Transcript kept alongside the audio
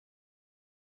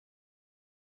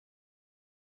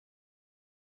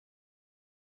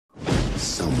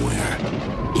Somewhere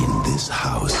in this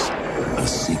house, a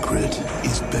secret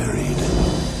is buried.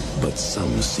 But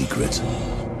some secrets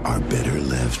are better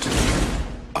left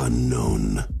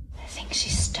unknown. I think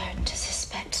she's starting to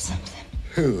suspect something.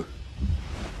 Who?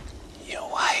 Your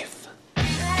wife. The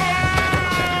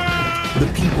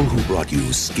people who brought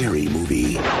you Scary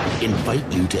Movie invite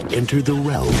you to enter the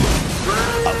realm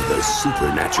of the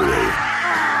supernatural.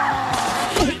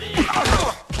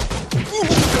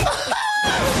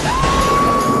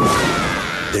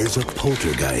 There's a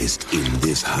poltergeist in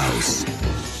this house.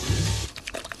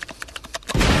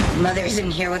 Mother's in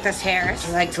here with us, Harris. Would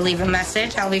you like to leave a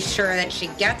message? I'll be sure that she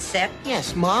gets it.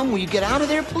 Yes, Mom, will you get out of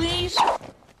there, please?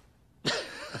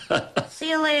 See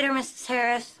you later, Mrs.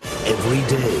 Harris. Every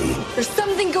day, There's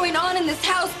something going on in this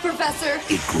house, Professor.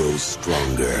 it grows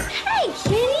stronger. Hey,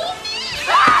 Kitty!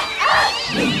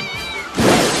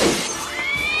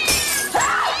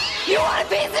 You want a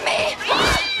piece of me?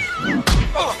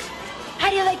 How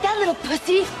do you like that, little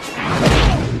pussy?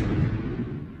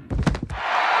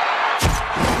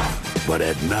 But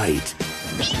at night,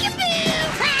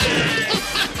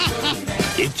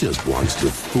 it just wants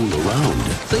to fool around.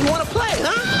 So you want to play,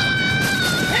 huh?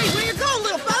 Hey, where you going,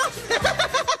 little fella?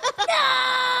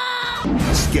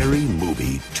 Scary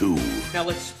Movie 2. Now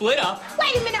let's split up.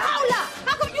 Wait a minute, hold up.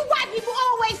 How come you white people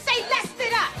always say let's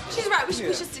split up? She's right. We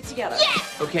should stick together. Yeah.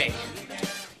 Okay.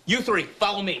 You three,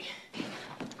 follow me.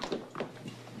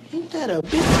 Ain't that a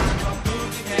bitch?